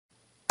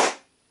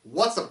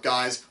What's up,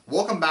 guys?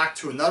 Welcome back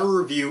to another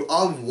review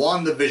of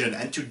WandaVision,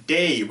 and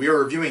today we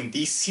are reviewing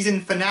the season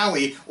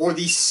finale, or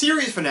the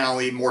series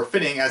finale, more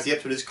fitting, as the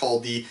episode is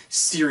called the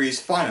series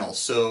final.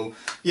 So,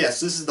 yes,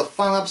 this is the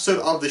final episode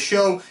of the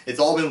show. It's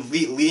all been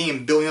leading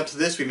and building up to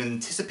this. We've been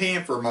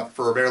anticipating for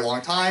a very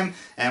long time,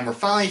 and we're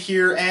finally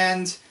here,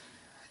 and,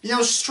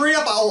 straight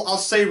up, I'll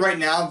say right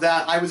now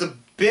that I was a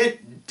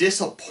bit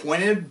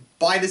disappointed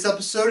by this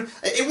episode.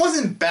 It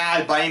wasn't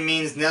bad by any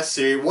means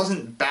necessary. It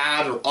wasn't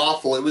bad or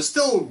awful. It was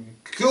still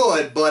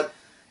good, but,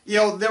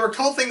 there were a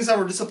couple things that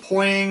were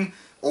disappointing,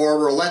 or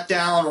were let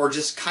down, or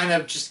just kind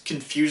of just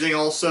confusing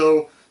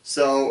also.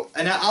 So,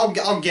 and I'll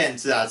get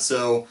into that.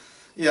 So,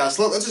 yeah,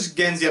 so let's just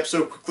get into the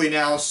episode quickly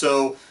now.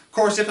 So, of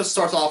course, the episode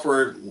starts off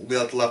where we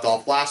left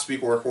off last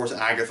week, where, of course,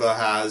 Agatha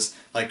has,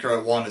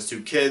 Wanda's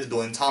two kids,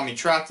 Billy and Tommy,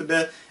 trapped a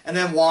bit, and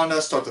then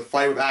Wanda starts to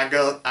fight with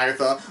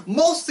Agatha.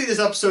 Mostly this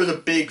episode is a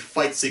big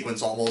fight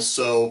sequence, almost,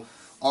 so,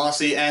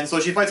 honestly, and so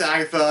she fights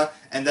Agatha,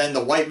 and then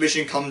the white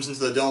vision comes into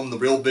the dome, the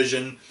real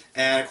vision,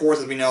 and, of course,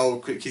 as we know,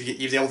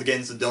 he's able to get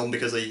into the dome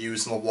because they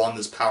use some of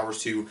Wanda's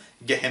powers to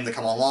get him to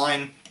come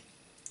online.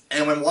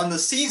 And when Wanda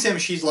sees him,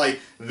 she's like,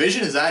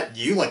 "Vision, is that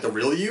you? Like, the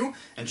real you?"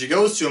 And she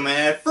goes to him,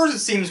 and at first it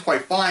seems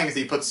quite fine, because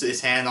he puts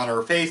his hand on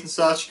her face and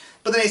such,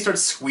 but then he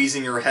starts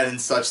squeezing her head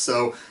and such,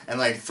 so, and,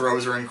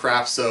 throws her in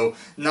crap, so,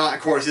 of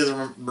course, he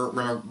doesn't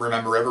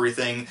remember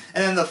everything.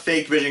 And then the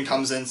fake Vision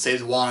comes in,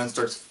 saves Wanda, and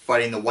starts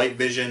fighting the white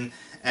Vision.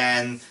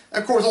 And,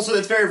 of course, also,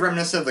 it's very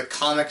reminiscent of the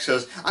comics,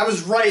 because I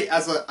was right,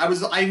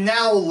 I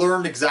now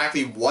learned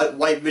exactly what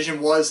white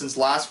Vision was since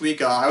last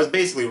week. I was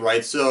basically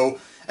right, so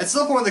at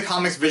some point in the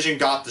comics, Vision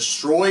got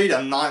destroyed.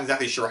 I'm not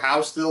exactly sure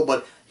how still,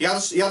 but he got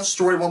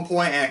destroyed at one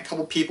point, and a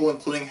couple people,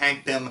 including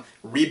Hank Pym,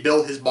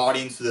 rebuilt his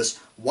body into this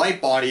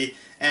white body.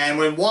 And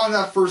when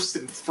Wanda first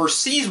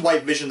sees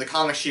White Vision in the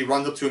comics, she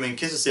runs up to him and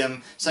kisses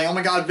him, saying, "Oh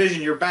my God,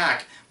 Vision, you're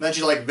back." And then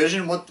she's like,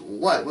 "Vision,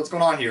 what's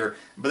going on here?"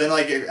 But then,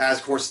 as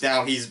of course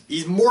now he's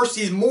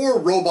more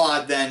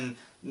robot than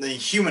the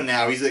human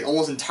now. He's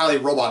almost entirely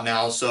robot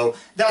now, so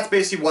that's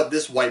basically what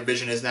this white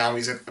Vision is now.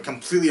 He's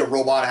completely a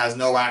robot, has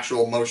no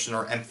actual emotion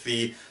or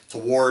empathy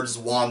towards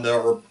Wanda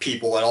or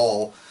people at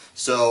all.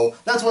 So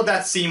that's what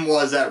that scene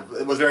was. That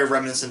it was very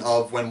reminiscent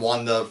of when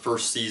Wanda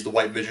first sees the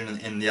white Vision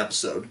in the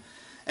episode.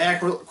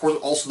 And of course,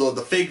 also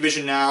the fake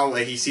Vision now,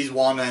 he sees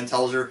Wanda and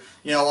tells her,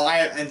 he's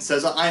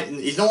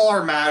no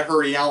longer mad at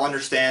her. He now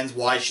understands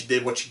why she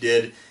did what she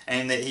did,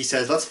 and he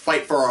says, "Let's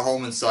fight for our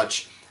home" and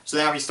such. So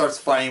now he starts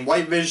fighting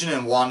White Vision,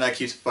 and Wanda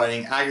keeps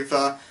fighting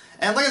Agatha.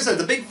 And like I said,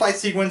 the big fight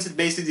sequence,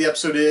 basically the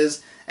episode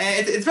is,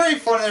 and it's very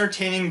fun and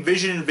entertaining.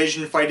 Vision and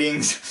Vision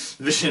fightings.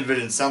 Vision and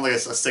Vision sound like a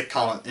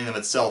sitcom in of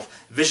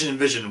itself. Vision and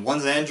Vision.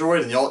 One's an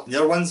android, and the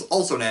other one's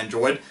also an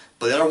android,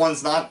 but the other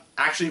one's not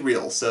actually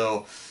real,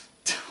 so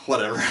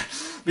whatever.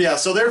 But yeah,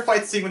 so their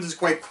fight sequence is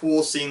quite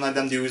cool, seeing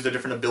them use their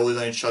different abilities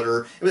on each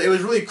other. It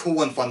was really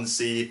cool and fun to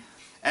see.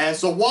 And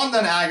so Wanda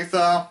and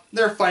Agatha,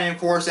 they're fighting, of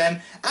course,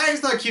 and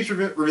Agatha keeps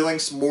revealing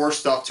some more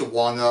stuff to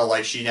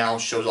Wanda, she now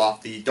shows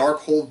off the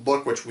Darkhold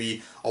book, which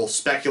we all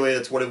speculate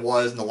that's what it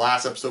was in the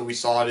last episode we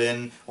saw it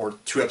in, or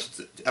two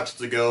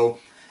episodes ago.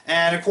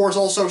 And, of course,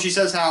 also, she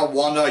says how,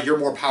 "Wanda, you're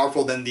more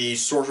powerful than the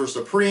Sorcerer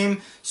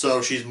Supreme,"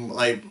 so she's,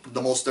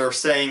 they're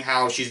saying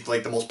how she's,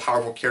 the most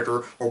powerful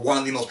character, or one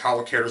of the most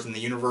powerful characters in the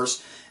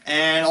universe.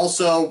 And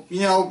also, what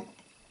am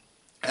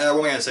I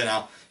going to say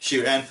now?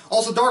 Shoot, and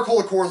also Darkhold,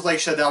 of course, we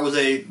said, that was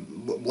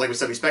we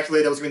said, we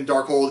speculated that was going to be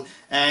Darkhold,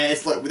 and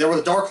it's there was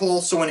a Darkhold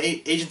also in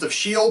Agents of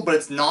S.H.I.E.L.D., but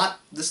it's not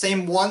the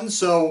same one,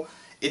 so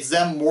it's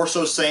them more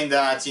so saying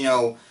that,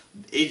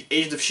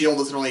 Agents of S.H.I.E.L.D.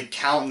 doesn't really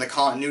count in the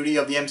continuity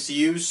of the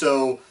MCU,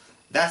 so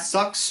that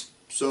sucks,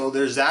 so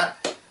there's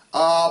that.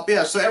 But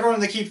yeah, so everyone,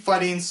 they keep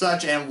fighting and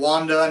such, and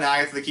Wanda and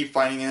Agatha, they keep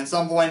fighting, and at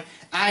some point,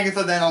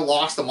 Agatha then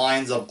unlocks the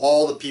minds of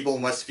all the people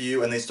in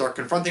Westview, and they start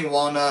confronting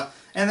Wanda,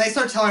 and they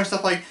start telling her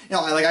stuff "I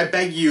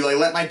beg you,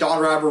 let my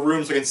daughter out of her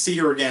room so I can see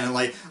her again,"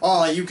 and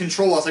 "Oh, you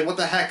control us," what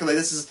the heck,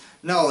 this is,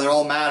 no, they're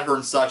all mad at her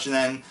and such, and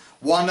then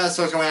Wanda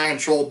starts going out of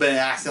control a bit and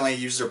accidentally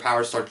uses her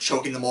power to start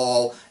choking them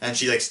all, and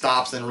she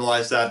stops and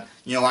realizes that,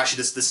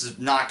 actually this is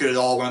not good at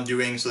all what I'm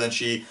doing, so then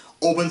she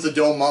opens the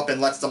dome up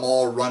and lets them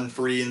all run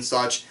free and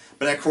such.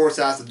 But of course,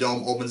 as the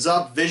dome opens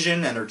up,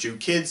 Vision and her two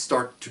kids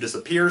start to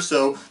disappear,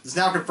 so this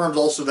now confirms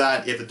also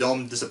that if the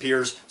dome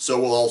disappears, so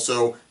will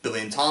also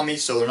Billy and Tommy,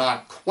 so they're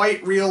not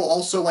quite real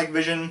also like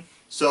Vision.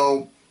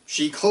 So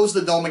she closed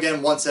the dome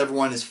again once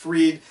everyone is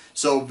freed,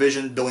 so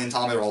Vision, Billy, and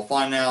Tommy are all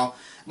fine now.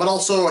 But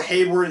also,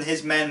 Hayward and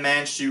his men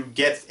managed to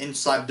get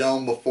inside the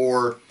dome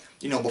before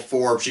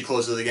she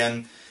closes it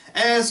again.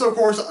 And so, of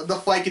course, the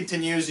fight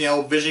continues.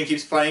 Vision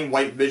keeps fighting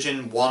White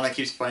Vision, Wanda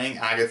keeps fighting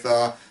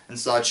Agatha and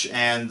such,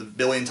 and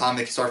Billy and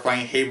Tommy start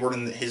fighting Hayward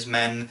and his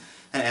men,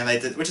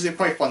 which is a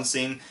quite fun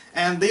scene.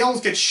 And they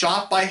almost get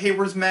shot by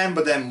Hayward's men,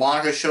 but then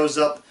Monica shows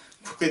up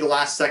quickly the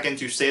last second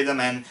to save them,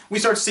 and we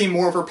start seeing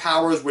more of her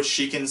powers, which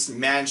she can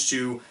manage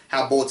to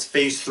have bullets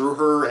phase through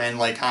her and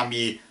kind of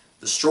be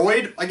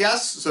destroyed, I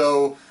guess.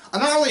 So I'm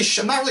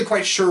not really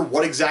quite sure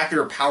what exactly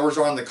her powers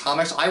are in the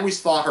comics. I always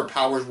thought her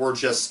powers were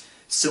just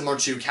similar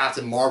to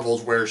Captain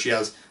Marvel's, where she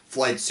has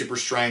flight, super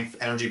strength,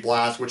 energy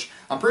blast, which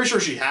I'm pretty sure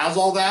she has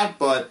all that,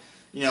 but,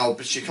 you know,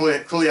 but she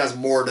clearly has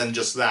more than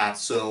just that,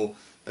 so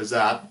there's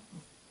that.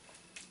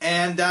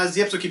 And as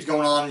the episode keeps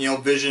going on, you know,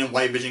 Vision and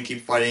White Vision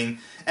keep fighting,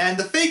 and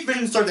the fake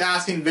Vision starts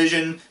asking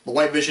Vision, the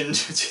White Vision,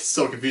 it's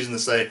so confusing to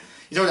say,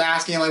 he starts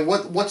asking him,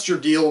 like, what's your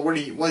deal, what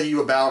are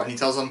you about, and he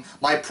tells him,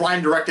 my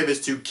prime directive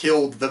is to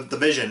kill the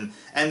Vision,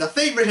 and the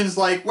fake Vision's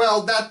like,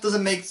 well, that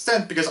doesn't make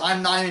sense, because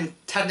I'm not even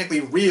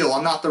technically real,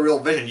 I'm not the real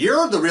Vision,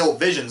 you're the real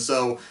Vision,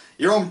 so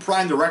your own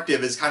prime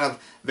directive is kind of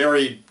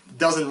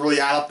doesn't really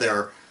add up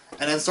there.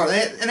 And then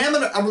they have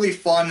a really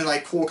fun and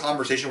like cool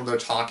conversation where they're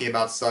talking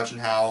about such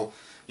and how,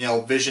 you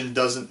know, Vision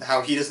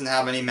how he doesn't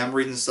have any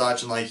memories and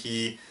such, and like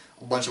a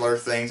bunch of other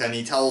things, and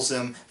he tells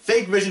him,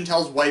 fake Vision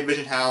tells White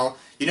Vision how,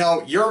 you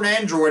know, you're an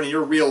android and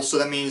you're real, so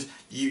that means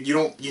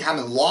you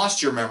haven't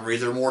lost your memories,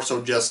 they're more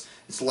so just,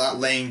 it's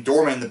laying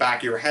dormant in the back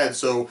of your head,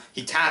 so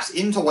he taps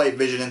into White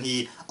Vision and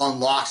he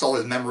unlocks all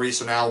his memories,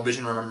 so now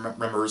Vision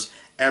remembers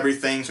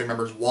everything, so he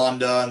remembers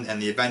Wanda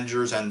and the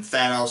Avengers and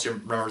Thanos, he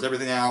remembers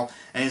everything now,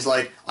 and he's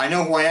like, I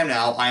know who I am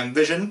now, I am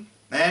Vision,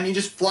 and he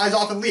just flies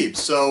off and leaves,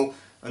 so,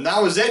 and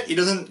that was it, he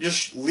doesn't,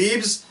 just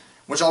leaves,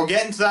 which I'll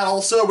get into that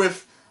also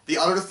with the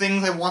other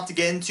things I want to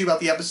get into about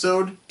the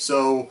episode,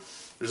 so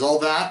there's all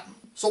that.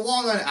 So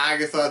Wanda and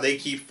Agatha, they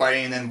keep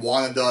fighting, and then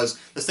Wanda does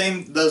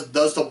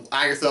to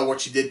Agatha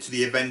what she did to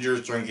the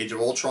Avengers during Age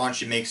of Ultron.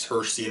 She makes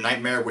her see a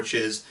nightmare, which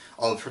is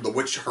of her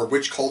witch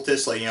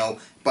cultist, like, you know,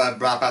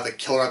 about to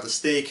kill her at the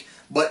stake.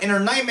 But in her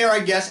nightmare, I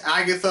guess,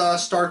 Agatha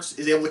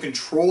is able to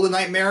control the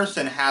nightmares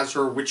and has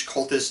her witch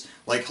cultist,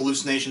 like,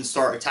 hallucinations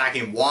start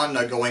attacking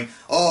Wanda, going,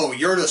 oh,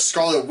 you're the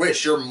Scarlet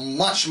Witch, you're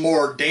much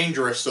more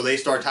dangerous, so they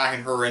start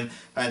attacking her and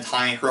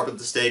tying her up at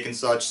the stake and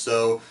such,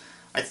 so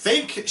I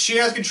think she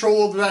has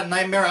control over that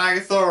nightmare,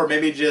 Agatha, or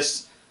maybe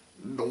just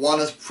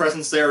Wanda's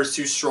presence there is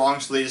too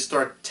strong, so they just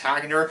start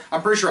attacking her.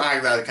 I'm pretty sure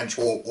Agatha has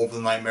control over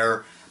the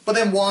nightmare. But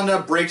then Wanda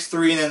breaks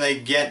free, and then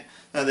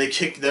they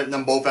kick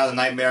them both out of the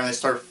nightmare, and they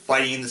start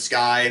fighting in the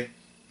sky.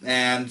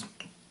 And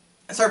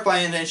she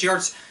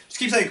just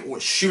keeps like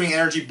shooting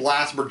energy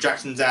blast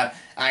projections at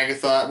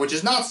Agatha, which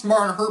is not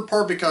smart on her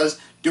part, because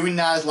doing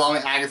that is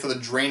allowing Agatha to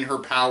drain her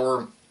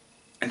power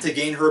and to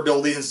gain her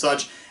abilities and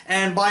such.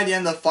 And by the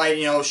end of the fight,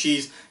 you know,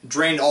 she's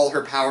drained all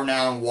her power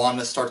now, and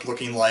Wanda starts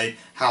looking like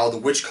how the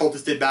witch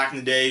cultist did back in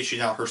the day.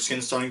 Her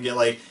skin's starting to get,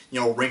 like, you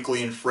know,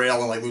 wrinkly and frail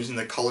and, like, losing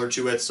the color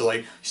to it. So,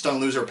 like, she's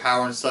starting to lose her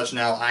power and such.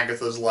 Now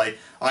Agatha's like,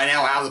 I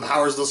now have the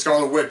powers of the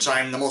Scarlet Witch.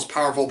 I'm the most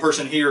powerful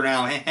person here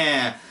now.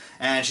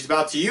 And she's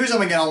about to use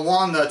them again on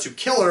Wanda to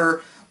kill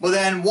her. But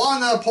then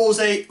Wanda pulls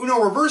a Uno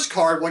reverse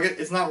card. Well,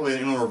 it's not really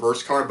an Uno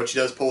reverse card, but she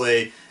does pull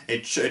a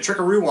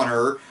trickaroo on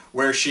her,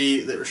 where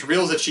she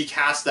reveals that she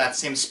cast that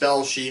same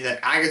spell that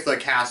Agatha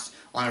cast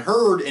on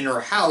her in her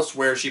house,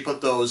 where she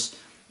put those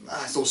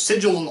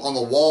sigils on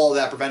the wall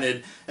that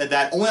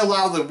only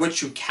allow the witch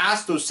who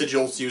cast those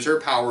sigils to use her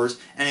powers,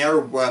 and the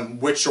other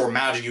witch or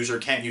magic user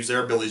can't use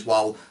their abilities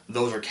while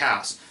those are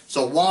cast.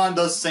 So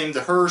Wanda does the same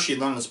to her. She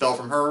learned the spell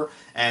from her,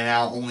 and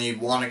now only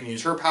Wanda can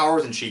use her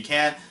powers, and she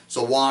can't.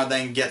 So Wanda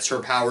then gets her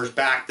powers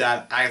back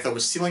that Agatha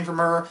was stealing from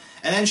her,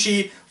 and then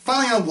she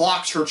finally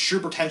unlocks her true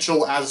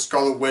potential as a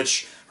Scarlet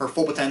Witch, her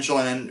full potential,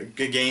 and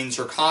then gains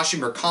her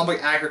costume, her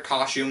comic accurate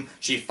costume.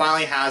 She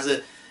finally has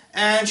it,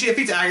 and she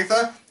defeats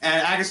Agatha,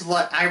 and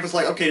Agatha's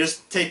like, okay,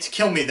 just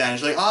kill me then.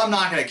 She's like, oh, I'm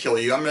not going to kill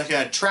you. I'm just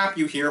going to trap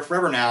you here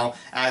forever now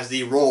as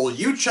the role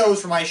you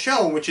chose for my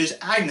show, which is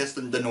Agnes,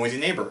 the noisy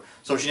neighbor.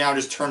 So she now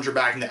just turns her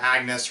back into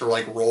Agnes, her,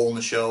 like, role in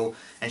the show,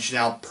 and she's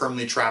now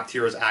permanently trapped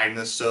here as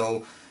Agnes.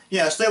 So,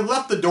 yeah, so they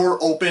left the door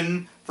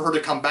open for her to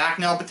come back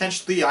now,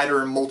 potentially,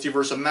 either in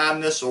Multiverse of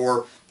Madness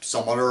or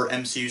some other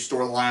MCU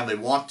storyline if they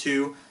want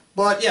to.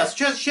 But, yeah,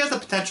 so she has the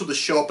potential to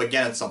show up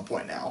again at some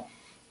point now.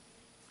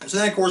 So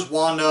then, of course,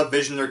 Wanda,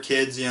 Vision, their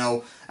kids, you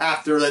know,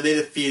 after they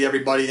defeat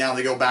everybody, now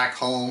they go back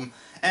home.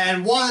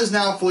 And Wanda's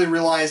now fully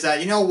realized that,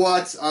 you know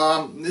what,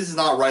 this is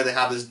not right to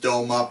have this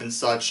dome up and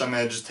such. I'm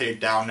going to just take it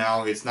down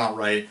now. It's not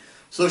right.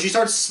 So she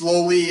starts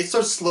slowly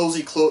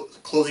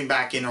closing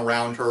back in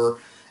around her.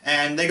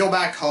 And they go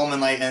back home,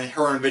 and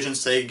her and Vision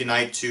say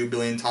goodnight to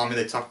Billy and Tommy.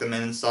 They tuck them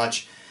in and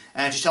such.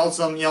 And she tells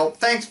them, you know,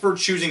 thanks for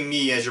choosing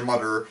me as your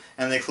mother.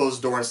 And they close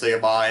the door and say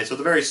goodbye. So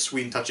it's a very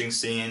sweet and touching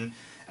scene.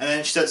 And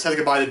then she says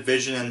goodbye to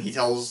Vision, and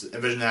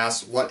Vision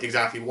asks, what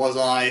exactly was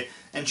I?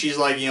 And she's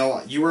like, you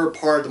know, you were a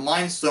part of the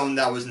Mind Stone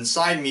that was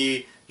inside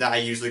me that I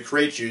used to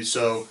create you.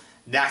 So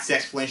that's the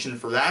explanation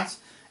for that.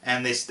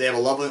 And they have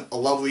a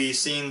lovely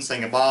scene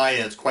saying goodbye,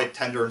 and it's quite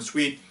tender and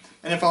sweet.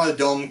 And then finally the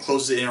dome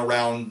closes in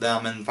around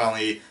them, and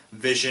finally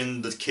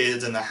Vision, the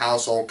kids, and the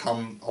house all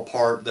come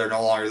apart. They're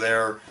no longer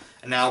there.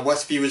 And now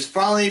Westview is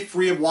finally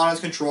free of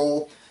Wanda's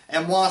control.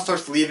 And Wanda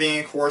starts leaving,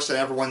 of course, and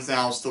everyone's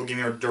now still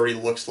giving her dirty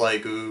looks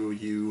like, ooh,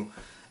 you.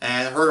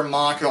 And her and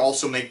Monica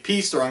also make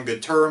peace. They're on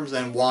good terms.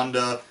 And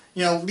Wanda,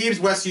 you know, leaves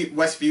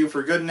Westview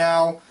for good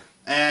now.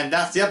 And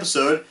that's the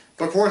episode.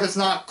 But of course, it's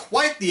not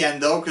quite the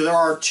end though, because there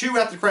are 2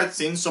 after credit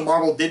scenes. So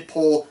Marvel did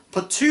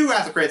put 2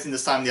 after credit scenes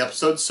this time in the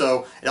episode.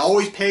 So it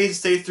always pays to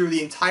stay through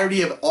the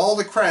entirety of all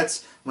the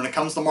credits when it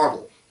comes to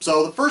Marvel.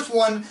 So the first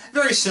one,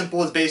 very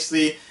simple, is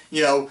basically,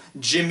 you know,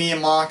 Jimmy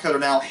and Monica are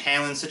now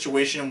handling the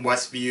situation in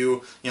Westview.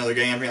 You know, they're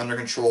getting everything under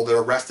control. They're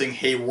arresting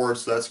Hayward,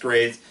 so that's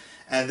great.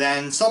 And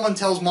then someone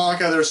tells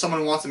Monica there's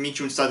someone who wants to meet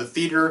you inside the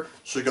theater.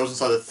 So she goes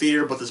inside the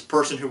theater, but this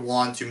person who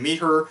wanted to meet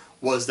her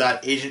was that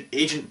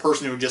agent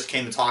person who just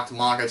came to talk to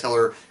Monica, tell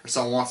her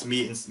someone wants to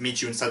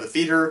meet you inside the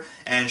theater.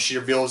 And she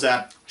reveals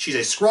that she's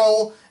a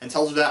Skrull and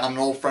tells her that I'm an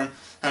old friend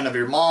of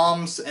your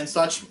mom's and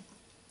such.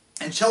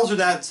 And tells her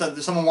that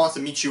someone wants to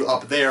meet you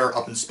up there,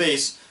 up in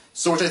space.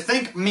 So which I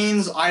think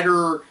means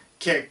either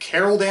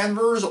Carol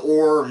Danvers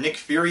or Nick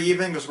Fury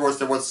even, because of course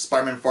there was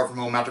Spider-Man Far From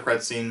Home after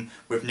credit scene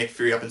with Nick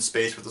Fury up in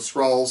space with the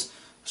Skrulls.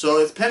 So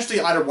it's potentially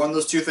either one of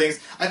those 2 things.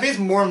 I think it's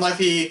more than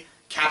likely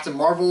Captain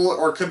Marvel,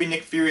 or it could be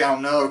Nick Fury, I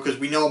don't know, because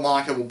we know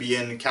Monica will be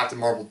in Captain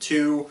Marvel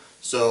 2.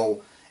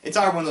 So it's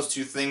either one of those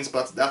 2 things,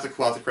 but that's a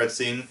cool after credit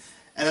scene.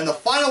 And then the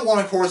final one,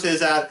 of course, is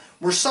that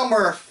we're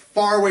somewhere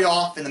far away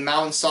off in the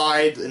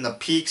mountainside, in the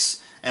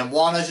peaks, and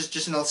Wanda's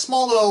just in a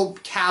small little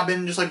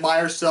cabin, just like by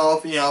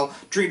herself, you know,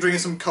 drinking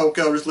some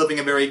cocoa, just living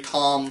a very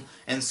calm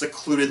and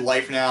secluded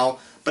life now.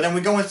 But then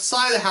we go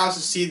inside the house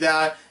to see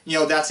that, you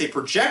know, that's a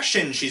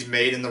projection she's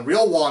made, and the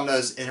real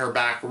Wanda's in her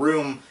back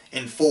room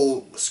in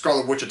full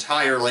Scarlet Witch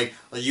attire, like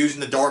using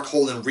the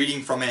Darkhold and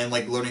reading from it and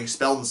like learning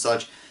spells and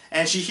such.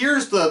 And she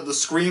hears the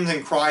screams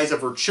and cries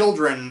of her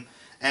children,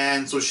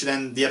 and so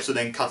the episode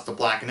then cuts to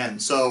black and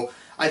end. So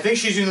I think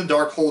she's using the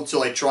Darkhold to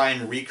like try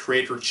and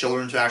recreate her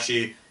children to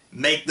actually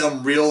make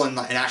them real and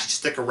actually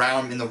stick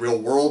around in the real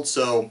world.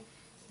 So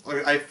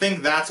I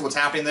think that's what's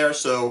happening there.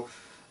 So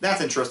that's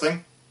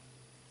interesting.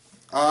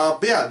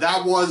 But yeah,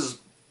 that was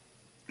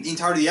the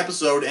entirety of the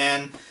episode,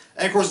 and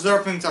of course there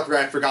are things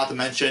I forgot to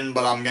mention,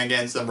 but I'm gonna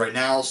get into them right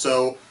now.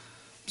 So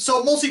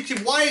mostly,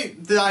 why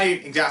did I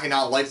exactly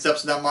not like this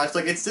episode that much?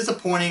 Like, it's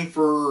disappointing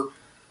for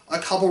a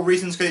couple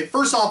reasons.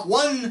 First off,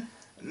 one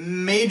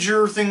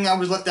major thing I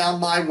was let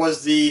down by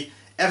was the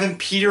Evan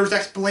Peters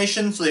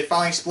explanation. So they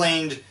finally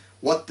explained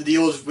what the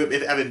deal is with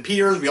Evan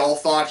Peters. We all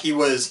thought he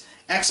was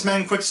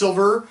X-Men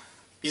Quicksilver.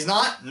 He's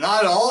not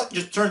at all. It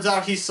just turns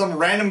out he's some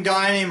random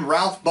guy named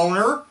Ralph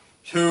Bohner,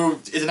 who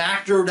is an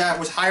actor that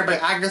was hired by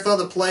Agatha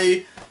to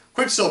play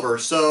Quicksilver.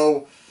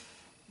 So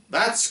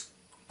that's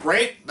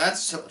great.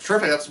 That's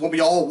terrific. That's what we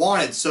all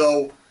wanted.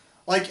 So,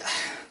 like,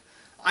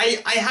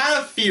 I had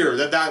a fear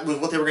that was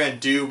what they were going to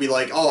do, be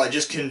like, oh, it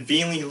just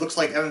conveniently looks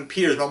like Evan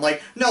Peters. But I'm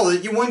like, no,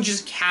 you wouldn't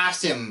just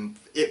cast him,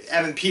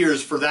 Evan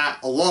Peters, for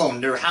that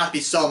alone. There has to be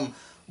some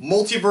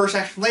multiverse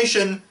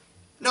explanation.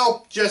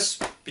 No, he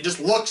just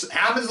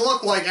happens to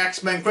look like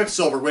X-Men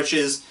Quicksilver, which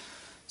is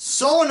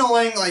so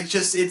annoying. Like,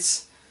 just,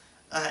 it's,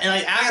 and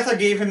like, Agatha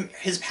gave him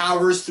his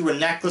powers through a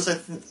necklace, I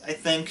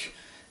think,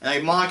 and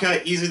like,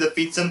 Monica easily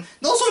defeats him.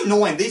 And also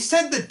annoying, they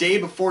said the day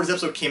before this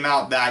episode came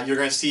out that you're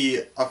going to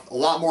see a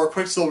lot more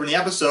Quicksilver in the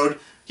episode.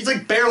 He's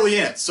like barely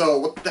in it, so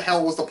what the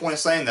hell was the point of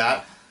saying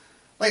that?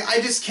 Like,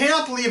 I just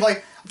cannot believe,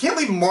 like, I can't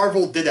believe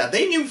Marvel did that.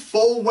 They knew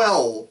full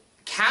well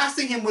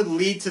casting him would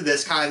lead to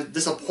this kind of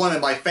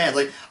disappointment by fans.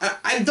 Like,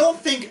 I don't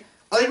think,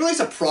 are they really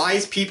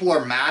surprised people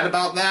are mad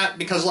about that?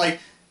 Because, like,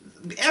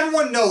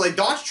 everyone knows, like,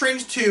 Doctor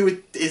Strange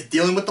 2 is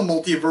dealing with the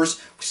multiverse.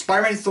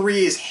 Spider-Man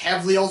 3 is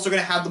heavily also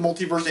going to have the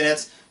multiverse in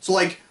it. So,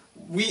 like,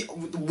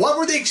 what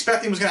were they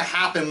expecting was going to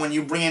happen when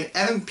you bring in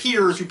Evan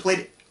Peters, who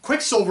played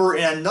Quicksilver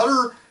in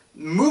another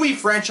movie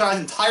franchise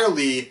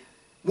entirely?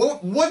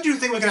 What do you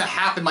think was going to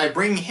happen by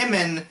bringing him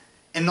in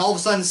and all of a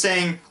sudden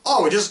saying,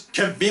 oh, it just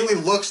conveniently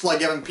looks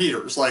like Evan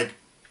Peters? Like,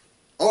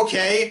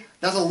 okay,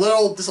 that's a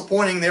little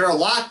disappointing there. A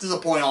lot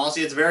disappointing,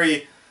 honestly. It's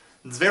very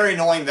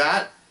annoying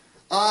that.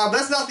 But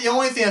that's not the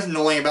only thing that's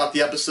annoying about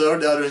the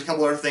episode. There's a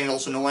couple other things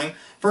also annoying.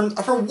 For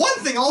one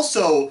thing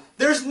also,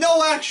 there's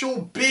no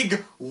actual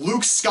big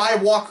Luke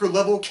Skywalker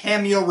level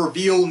cameo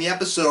reveal in the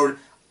episode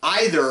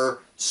either.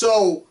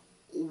 So,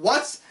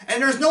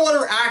 and there's no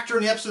other actor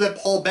in the episode that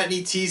Paul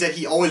Bettany teased that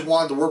he always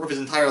wanted to work with his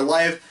entire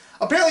life.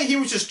 Apparently he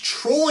was just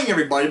trolling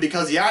everybody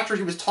because the actor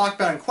he was talking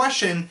about in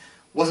question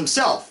was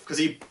himself, because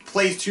he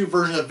plays 2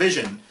 versions of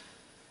Vision.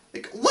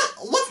 Like,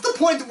 what's the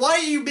point? Why are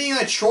you being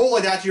a troll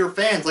like that to your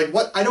fans? Like,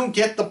 what? I don't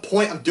get the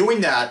point of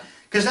doing that.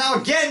 Because now,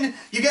 again,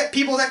 you get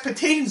people's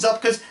expectations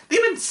up, because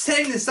they've been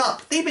setting this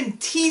up. They've been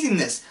teasing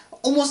this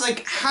almost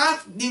like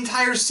half the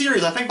entire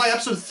series. I think by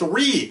episode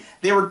 3,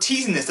 they were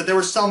teasing this, that there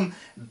was some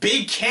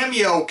big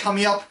cameo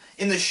coming up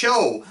in the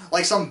show.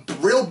 Like, some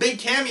real big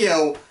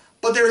cameo,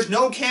 but there's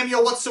no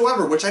cameo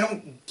whatsoever, which I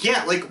don't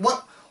get. Like,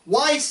 what?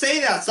 Why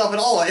say that stuff at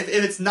all if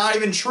it's not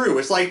even true?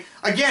 It's like,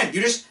 again,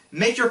 you just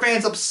make your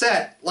fans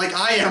upset, like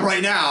I am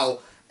right now,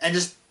 and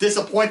just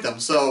disappoint them.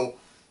 So,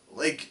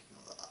 like,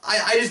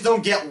 I just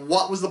don't get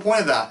what was the point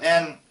of that.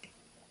 And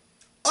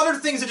other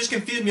things that just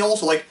confuse me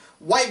also, like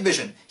White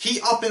Vision. He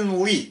up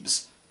and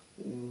leaves.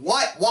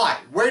 What? Why?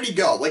 Where'd he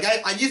go? Like,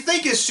 you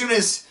think as soon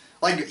as,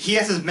 like, he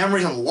has his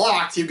memories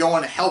unlocked, he'd go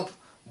and help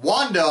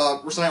Wanda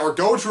or something, or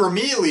go to her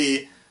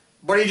immediately,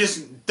 but he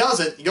just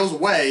doesn't. He goes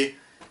away.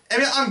 I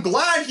mean, I'm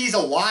glad he's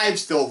alive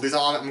still, because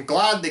I'm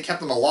glad they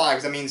kept him alive,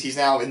 because that means he's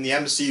now in the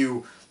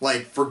MCU,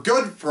 like, for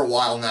good for a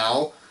while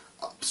now.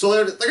 So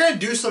they're going to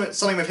do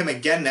something with him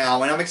again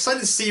now, and I'm excited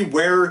to see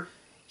where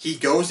he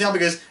goes now,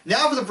 because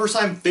now for the first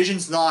time,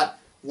 Vision's not,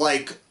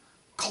 like,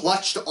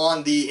 clutched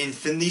on the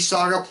Infinity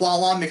Saga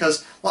plotline,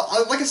 because,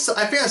 like I said,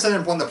 I think I said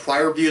in one of the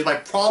prior reviews, my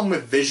problem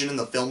with Vision in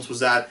the films was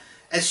that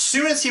as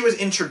soon as he was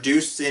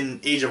introduced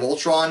in Age of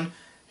Ultron,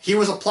 he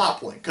was a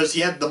plot point, because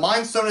he had the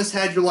Mind Stone in his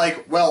head. You're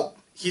like, well,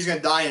 he's going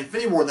to die in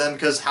Infinity War then,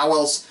 because how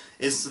else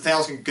is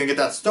Thanos going to get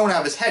that stone out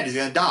of his head? He's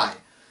going to die.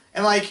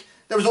 And, like,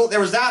 there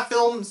was that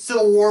film,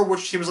 Civil War,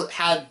 which he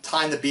had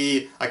time to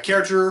be a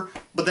character,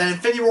 but then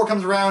Infinity War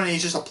comes around and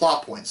he's just a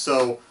plot point.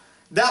 So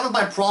that was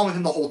my problem with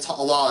him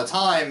a lot of the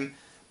time.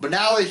 But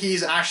now that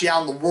he's actually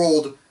out in the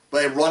world,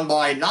 but run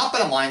by, not by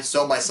the Mind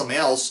Stone, by something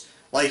else,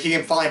 like, he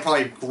can finally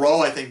probably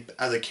grow, I think,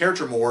 as a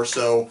character more,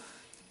 so.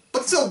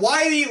 But still,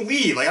 why did he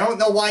leave? Like, I don't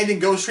know why he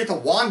didn't go straight to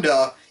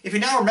Wanda. If he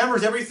now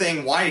remembers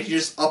everything, why did he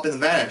just up and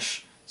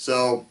vanish?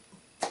 So,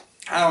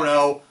 I don't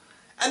know.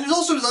 And there's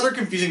also this other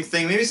confusing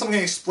thing. Maybe someone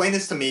can explain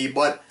this to me,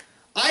 but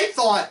I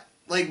thought,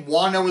 like,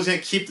 Wanda was going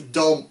to keep the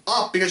dome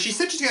up, because she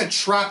said she's going to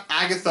trap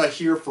Agatha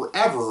here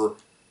forever,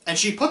 and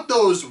she put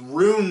those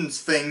runes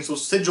things,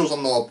 those sigils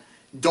on the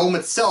dome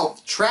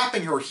itself,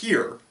 trapping her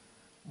here.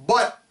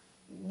 But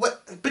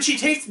she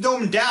takes the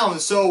dome down,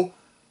 so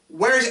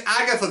where's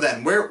Agatha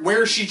then?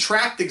 Where is she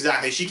trapped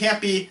exactly? She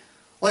can't be,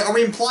 like, are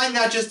we implying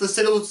that just the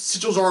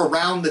sigils are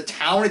around the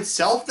town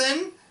itself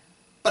then?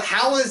 But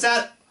how is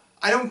that?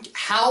 I don't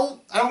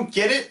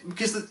get it,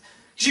 because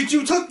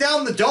you took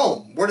down the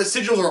dome where the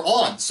sigils are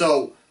on.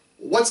 So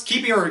what's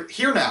keeping her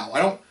here now?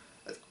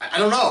 I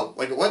don't know.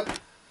 Like, what?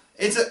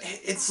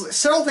 It's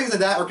several things like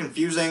that are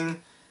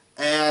confusing,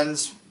 and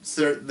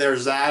so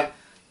there's that.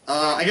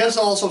 I guess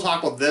I'll also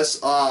talk about this.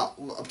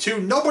 To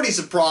nobody's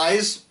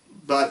surprise,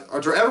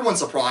 or to everyone's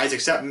surprise,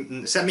 except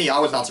me, I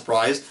was not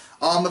surprised.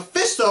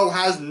 Mephisto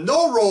has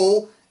no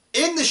role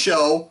in the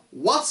show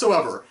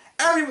whatsoever.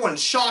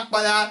 Everyone's shocked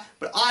by that,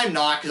 but I'm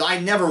not, because I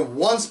never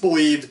once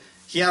believed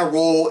he had a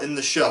role in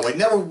the show. Like,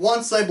 never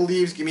once I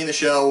believed he was in the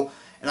show,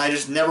 and I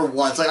just never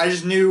once. Like, I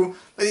just knew,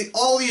 like,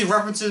 all these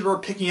references we're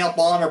picking up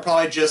on are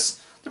probably just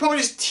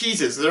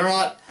teases.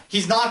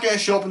 He's not going to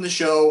show up in the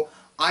show.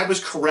 I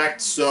was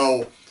correct,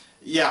 so,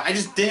 yeah, I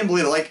just didn't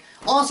believe it. Like,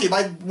 honestly,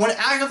 when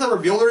Agatha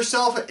revealed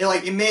herself,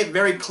 it made it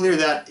very clear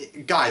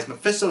that, guys,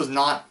 Mephisto's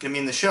not going to be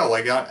in the show.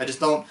 Like, I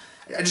just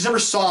never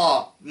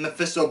saw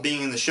Mephisto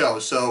being in the show,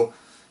 so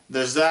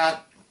there's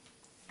that.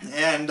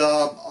 And a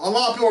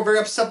lot of people were very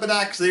upset by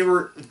that, because they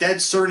were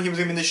dead certain he was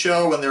going to be in the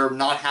show, and they're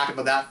not happy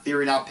about that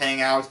theory not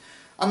paying out.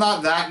 I'm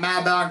not that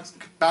mad about it,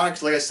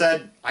 because, like I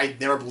said, I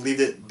never believed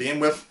it to begin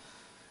with.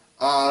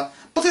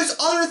 But there's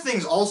other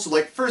things also,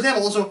 like, for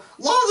example, also,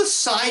 a lot of the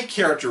side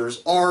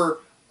characters are,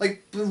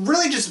 like,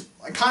 really just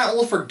kind of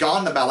almost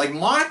forgotten about. Like,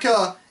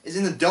 Monica is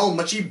in the dome,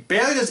 but she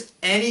barely does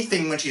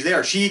anything when she's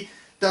there. She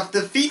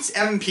defeats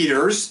Evan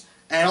Peters,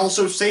 and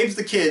also saves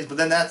the kids, but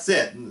then that's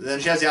it. And then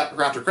she has the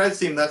after credits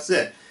scene, that's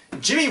it.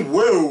 Jimmy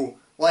Woo,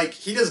 like,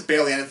 he does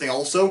barely anything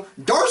also.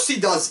 Darcy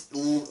does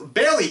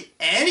barely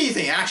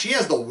anything, actually. He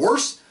has the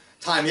worst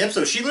time in the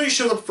episode. She literally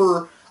shows up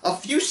for a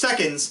few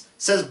seconds,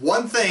 says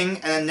one thing,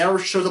 and then never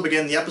shows up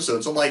again in the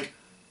episode. So I'm like,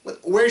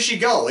 where did she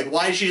go? Like,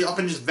 why did she up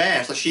and just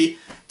vanish? Like, she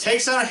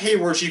takes out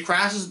Hayward, she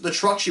crashes the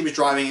truck she was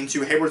driving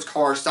into Hayward's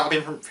car,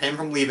 stopping him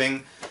from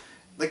leaving.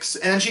 Like,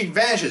 and then she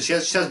vanishes. She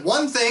says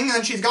one thing, and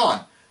then she's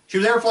gone. She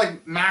was there for,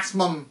 like,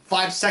 maximum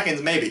 5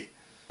 seconds, maybe.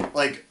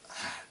 Like,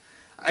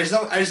 I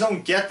just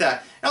don't get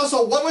that. And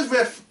also, what was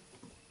with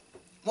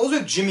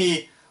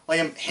Jimmy,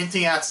 like,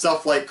 hinting at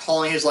stuff like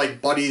calling his,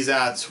 like, buddies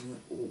at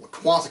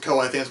Quantico,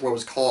 I think that's what it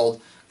was called,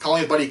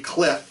 calling his buddy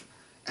Cliff,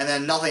 and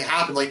then nothing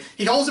happened. Like,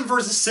 he calls him for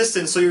his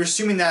assistant, so you're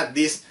assuming that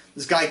this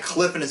guy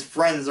Cliff and his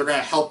friends are gonna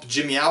help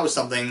Jimmy out with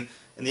something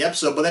in the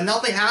episode, but then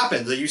nothing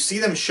happens. Like, you see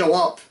them show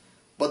up,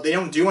 but they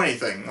don't do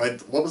anything.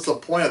 Like, what was the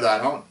point of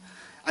that?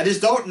 I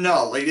just don't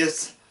know. Like,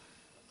 it's,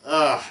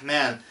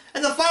 man.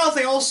 And the final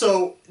thing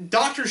also,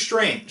 Doctor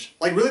Strange.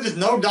 Like, really, there's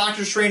no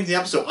Doctor Strange in the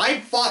episode. I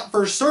thought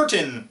for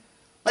certain,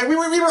 like, we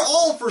were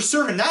all for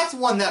certain. That's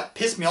one that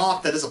pissed me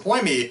off, that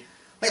disappointed me.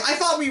 Like, I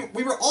thought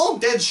we were all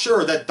dead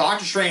sure that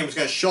Doctor Strange was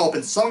going to show up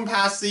in some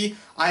capacity,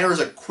 either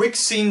as a quick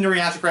scene during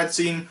the after credit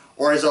scene,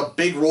 or as a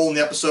big role in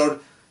the episode.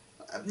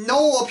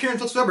 No appearance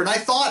whatsoever. And I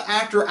thought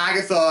after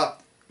Agatha,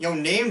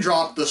 name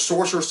dropped the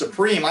Sorcerer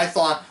Supreme, I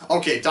thought,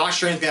 okay, Doctor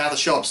Strange's gonna have to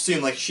show up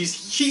soon. Like,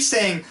 she's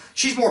saying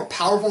she's more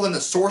powerful than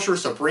the Sorcerer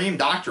Supreme,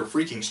 Doctor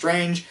freaking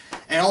Strange.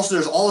 And also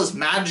there's all this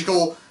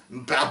magical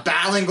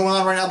battling going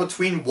on right now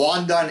between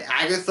Wanda and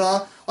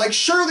Agatha. Like,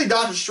 surely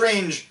Doctor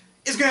Strange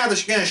is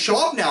gonna show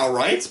up now,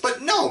 right?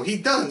 But no, he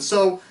doesn't.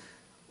 So,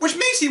 which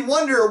makes you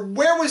wonder,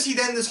 where was he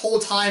then this whole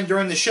time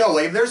during the show?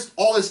 Like, if there's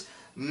all this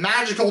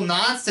magical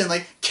nonsense,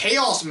 like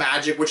chaos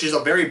magic, which is a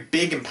very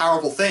big and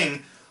powerful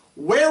thing,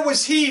 where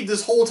was he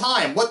this whole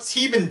time? What's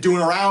he been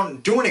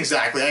doing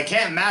exactly? I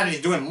can't imagine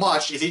he's doing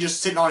much. Is he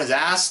just sitting on his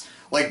ass,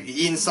 like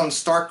eating some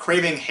stark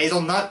craving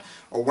hazelnut,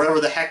 or whatever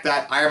the heck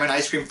that Iron Man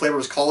ice cream flavor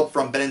was called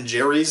from Ben &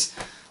 Jerry's?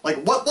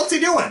 Like, what's he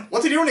doing?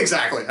 What's he doing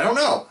exactly? I don't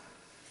know.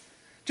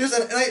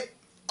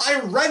 I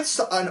read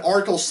an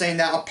article saying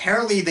that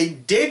apparently they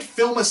did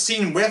film a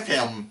scene with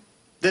him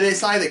that they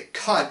decided to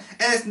cut.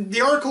 And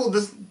the article,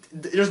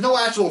 there's no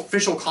actual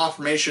official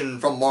confirmation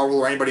from Marvel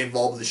or anybody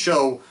involved with the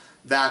show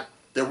that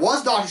there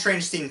was Doctor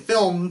Strange scene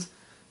filmed,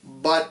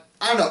 but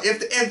I don't know.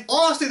 If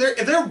honestly,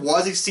 if there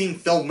was a scene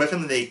filmed with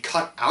him that they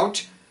cut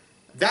out,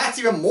 that's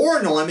even more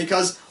annoying,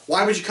 because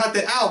why would you cut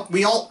that out?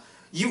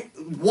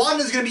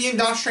 Wanda's going to be in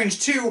Doctor Strange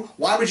 2,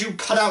 why would you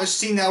cut out a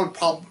scene that would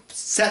probably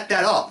set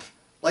that up?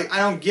 Like, I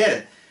don't get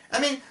it. I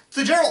mean, to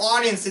the general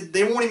audience,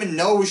 they won't even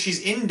know she's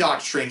in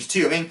Doctor Strange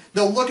 2. I mean,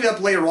 they'll look it up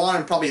later on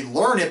and probably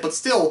learn it, but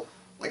still,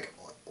 like,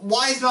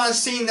 why is not a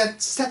scene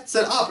that sets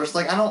it up? It's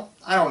like, I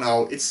don't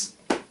know. It's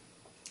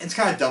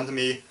kind of dumb to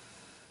me.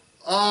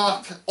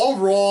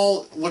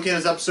 Overall, looking at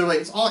this episode, like,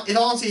 it's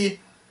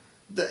honestly,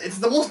 it's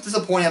the most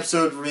disappointing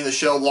episode for me in the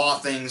show. A lot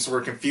of things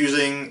were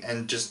confusing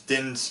and just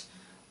didn't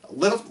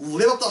live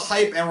up the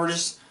hype, and were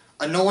just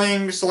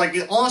annoying. So, like,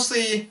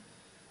 honestly,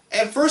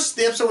 at first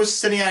the episode was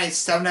sitting at a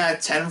 7 out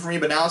of 10 for me,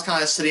 but now it's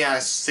kind of sitting at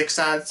a 6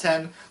 out of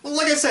 10. Well,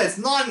 like I said, it's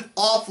not an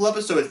awful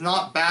episode. It's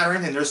not bad or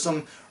anything. There's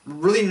some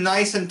really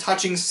nice and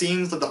touching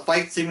scenes. Like, the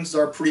fight sequences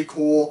are pretty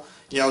cool.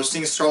 You know,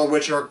 seeing Scarlet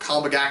Witch in her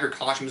comic accurate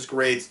costume is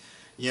great.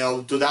 You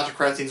know, those after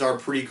credit scenes are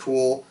pretty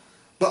cool.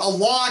 But a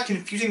lot of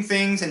confusing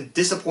things and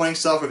disappointing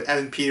stuff with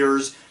Evan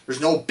Peters. There's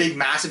no big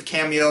massive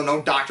cameo,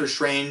 no Doctor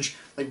Strange.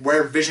 Like,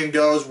 where Vision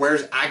goes,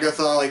 where's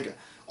Agatha, like,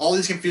 all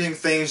these confusing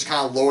things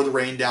kind of lower the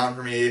rating down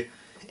for me.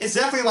 It's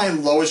definitely my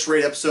lowest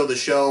rated episode of the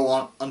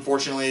show,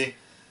 unfortunately.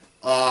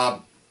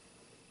 But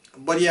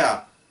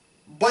yeah,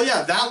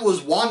 that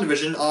was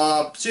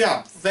WandaVision. So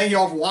yeah, thank you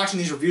all for watching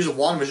these reviews of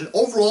WandaVision.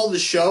 Overall, the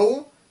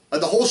show,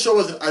 the whole show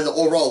as an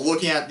overall,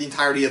 looking at the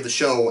entirety of the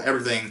show,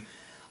 everything,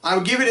 I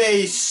would give it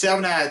a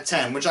 7 out of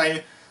 10, which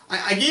I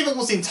gave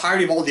almost the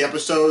entirety of all the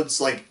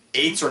episodes, like,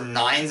 8s or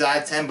 9s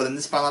out of 10, but then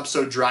this final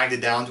episode dragged it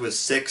down to a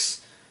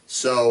 6.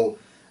 So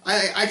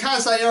I kind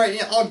of said,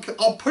 alright,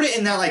 I'll put it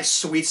in that, like,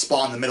 sweet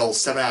spot in the middle,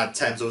 7 out of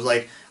 10. So it was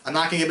like, I'm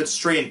not going to give it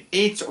straight an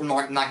 8, or I'm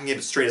not going to give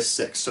it straight a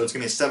 6. So it's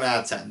going to be a 7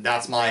 out of 10.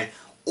 That's my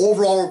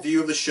overall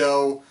review of the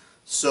show.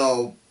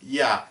 So,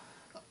 yeah.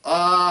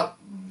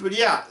 But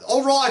yeah,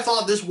 overall I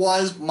thought this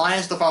was,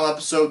 minus the final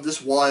episode, this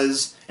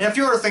was, and a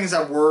few other things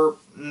that were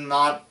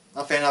not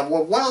a fan of.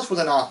 Well, what else was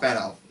I not a fan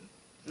of?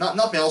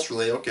 Nothing else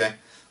really, okay.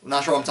 I'm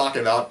not sure what I'm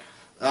talking about.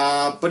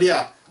 But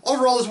yeah,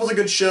 overall this was a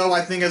good show.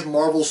 I think as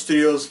Marvel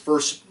Studios'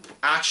 first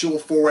actual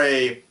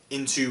foray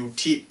into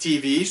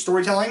TV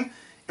storytelling,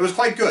 it was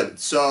quite good.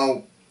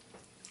 So,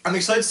 I'm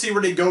excited to see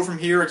where they go from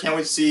here. I can't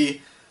wait to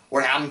see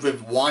what happens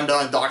with Wanda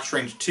and Doctor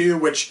Strange 2,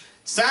 which,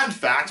 sad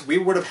fact, we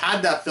would have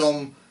had that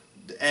film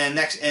in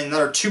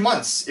another 2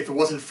 months if it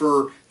wasn't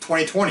for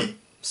 2020.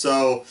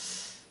 So,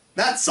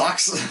 that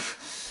sucks.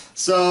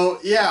 So,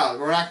 yeah,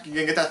 we're not going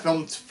to get that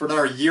film for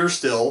another year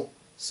still.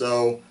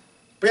 So,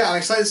 but yeah, I'm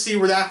excited to see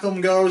where that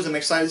film goes. I'm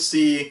excited to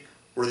see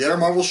where the other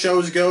Marvel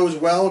shows go as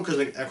well, because,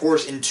 of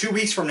course, in 2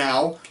 weeks from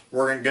now,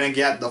 we're going to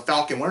get the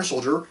Falcon Winter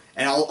Soldier,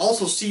 and I'll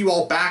also see you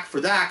all back for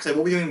that, because I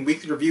will be doing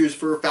weekly reviews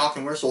for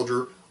Falcon Winter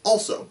Soldier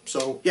also.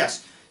 So,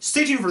 yes,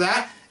 stay tuned for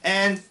that,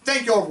 and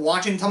thank you all for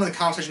watching. Tell me in the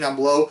comment section down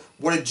below,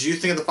 what did you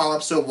think of the final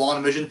episode of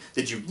WandaVision?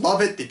 Did you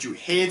love it? Did you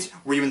hate it?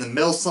 Were you in the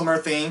middle of summer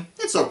thing?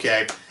 It's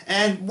okay.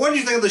 And what did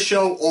you think of the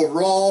show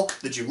overall?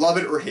 Did you love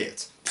it or hate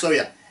it? So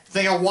yeah,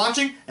 thank you all for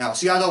watching, and I'll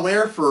see you guys all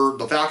later for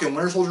the Falcon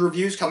Winter Soldier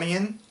reviews coming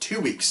in 2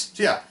 weeks.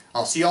 So yeah,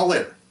 I'll see you all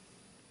later.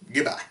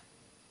 Goodbye.